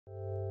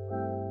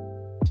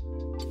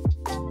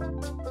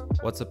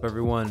What's up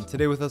everyone?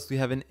 Today with us we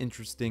have an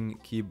interesting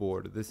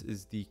keyboard. This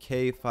is the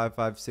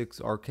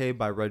K556RK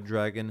by Red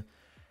Dragon,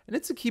 and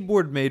it's a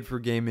keyboard made for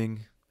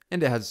gaming,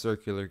 and it has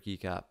circular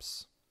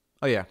keycaps.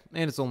 Oh yeah,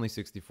 and it's only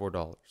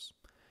 $64.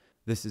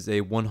 This is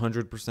a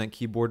 100%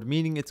 keyboard,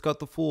 meaning it's got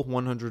the full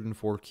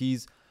 104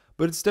 keys,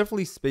 but it's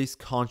definitely space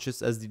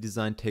conscious as the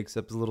design takes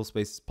up as little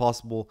space as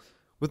possible,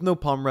 with no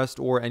palm rest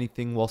or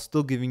anything, while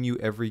still giving you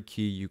every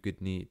key you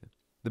could need.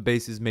 The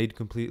base is made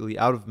completely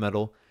out of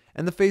metal,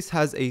 and the face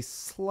has a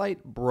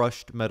slight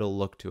brushed metal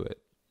look to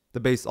it. The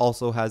base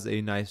also has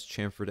a nice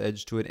chamfered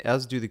edge to it,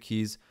 as do the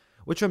keys,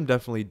 which I'm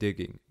definitely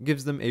digging. It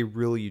gives them a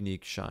really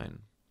unique shine.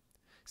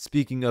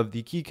 Speaking of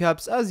the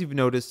keycaps, as you've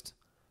noticed,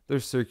 they're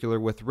circular,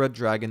 with Red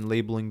Dragon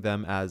labeling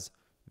them as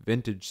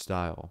vintage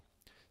style.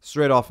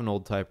 Straight off an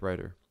old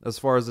typewriter. As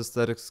far as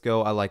aesthetics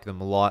go, I like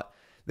them a lot.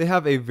 They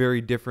have a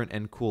very different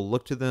and cool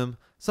look to them,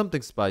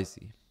 something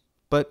spicy.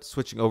 But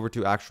switching over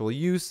to actual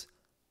use,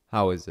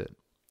 how is it?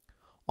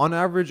 On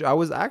average, I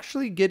was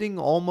actually getting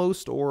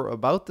almost or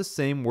about the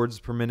same words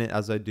per minute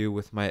as I do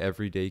with my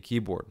everyday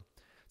keyboard.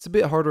 It's a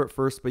bit harder at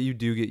first, but you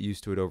do get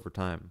used to it over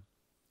time.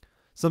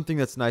 Something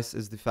that's nice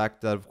is the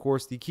fact that, of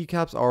course, the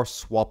keycaps are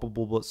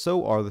swappable, but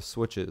so are the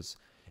switches.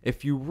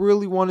 If you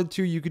really wanted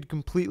to, you could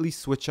completely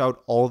switch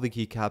out all the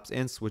keycaps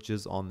and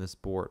switches on this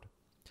board.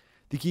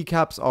 The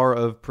keycaps are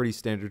of pretty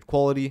standard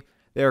quality.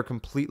 They are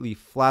completely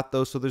flat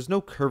though, so there's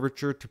no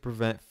curvature to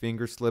prevent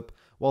finger slip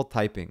while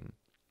typing.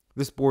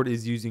 This board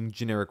is using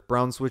generic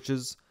brown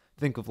switches.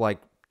 Think of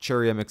like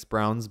Cherry MX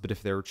Browns, but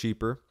if they were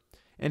cheaper.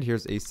 And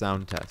here's a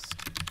sound test.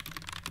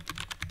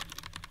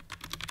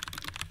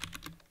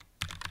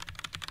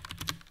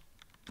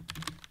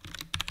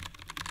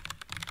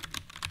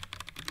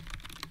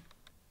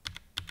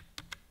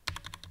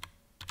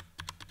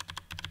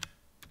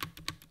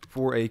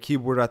 For a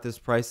keyboard at this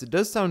price, it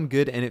does sound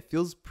good and it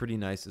feels pretty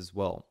nice as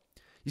well.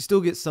 You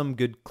still get some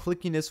good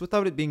clickiness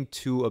without it being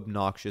too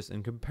obnoxious,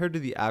 and compared to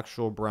the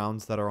actual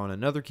Browns that are on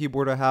another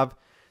keyboard I have,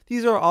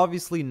 these are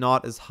obviously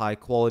not as high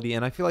quality,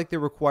 and I feel like they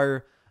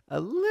require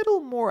a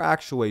little more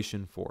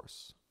actuation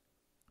force.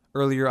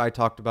 Earlier I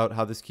talked about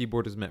how this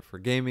keyboard is meant for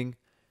gaming,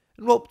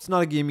 and well, it's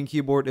not a gaming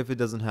keyboard if it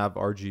doesn't have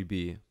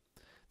RGB.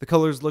 The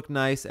colors look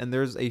nice, and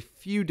there's a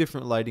few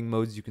different lighting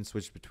modes you can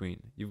switch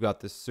between. You've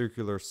got this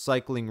circular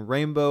cycling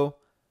rainbow,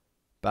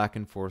 back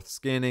and forth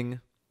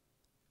scanning,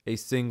 a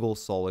single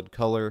solid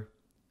color,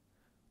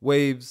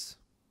 waves,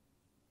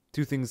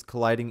 two things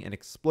colliding and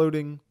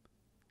exploding,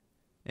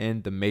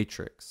 and the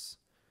matrix.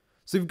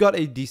 So you've got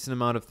a decent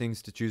amount of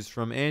things to choose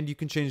from, and you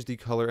can change the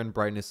color and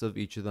brightness of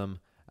each of them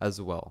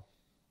as well.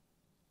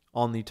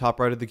 On the top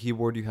right of the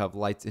keyboard, you have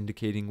lights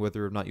indicating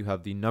whether or not you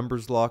have the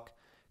numbers lock,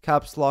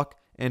 caps lock,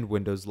 and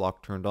Windows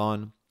lock turned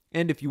on.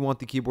 And if you want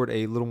the keyboard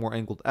a little more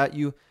angled at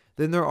you,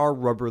 then there are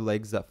rubber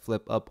legs that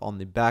flip up on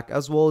the back,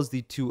 as well as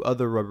the two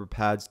other rubber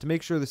pads to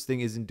make sure this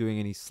thing isn't doing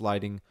any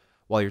sliding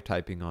while you're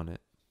typing on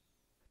it.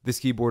 This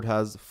keyboard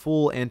has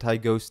full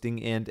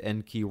anti-ghosting and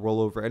end key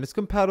rollover, and is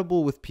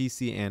compatible with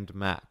PC and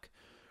Mac.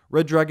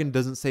 Red Dragon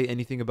doesn't say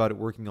anything about it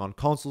working on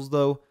consoles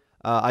though.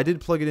 I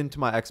did plug it into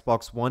my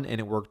Xbox One and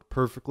it worked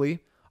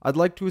perfectly. I'd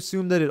like to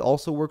assume that it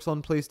also works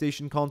on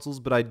PlayStation consoles,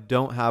 but I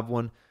don't have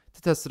one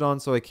to test it on,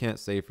 so I can't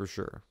say for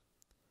sure.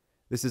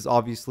 This is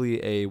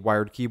obviously a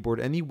wired keyboard,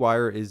 and the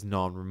wire is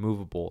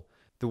non-removable.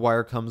 The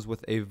wire comes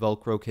with a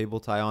Velcro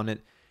cable tie on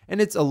it, and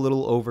it's a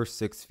little over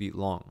 6 feet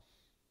long.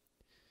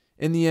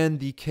 In the end,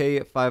 the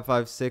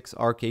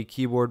K556RK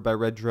keyboard by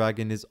Red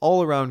Dragon is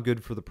all around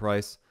good for the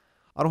price.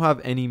 I don't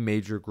have any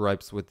major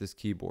gripes with this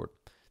keyboard.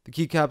 The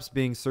keycaps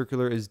being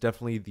circular is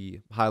definitely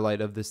the highlight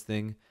of this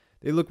thing.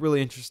 They look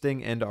really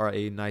interesting and are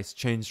a nice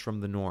change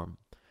from the norm.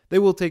 They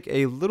will take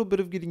a little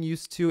bit of getting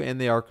used to, and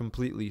they are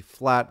completely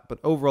flat, but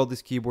overall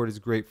this keyboard is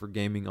great for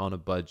gaming on a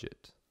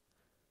budget.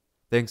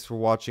 Thanks for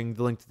watching.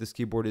 The link to this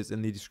keyboard is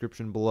in the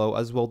description below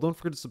as well. Don't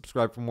forget to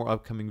subscribe for more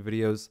upcoming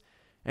videos,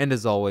 and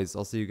as always,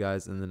 I'll see you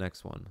guys in the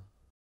next one.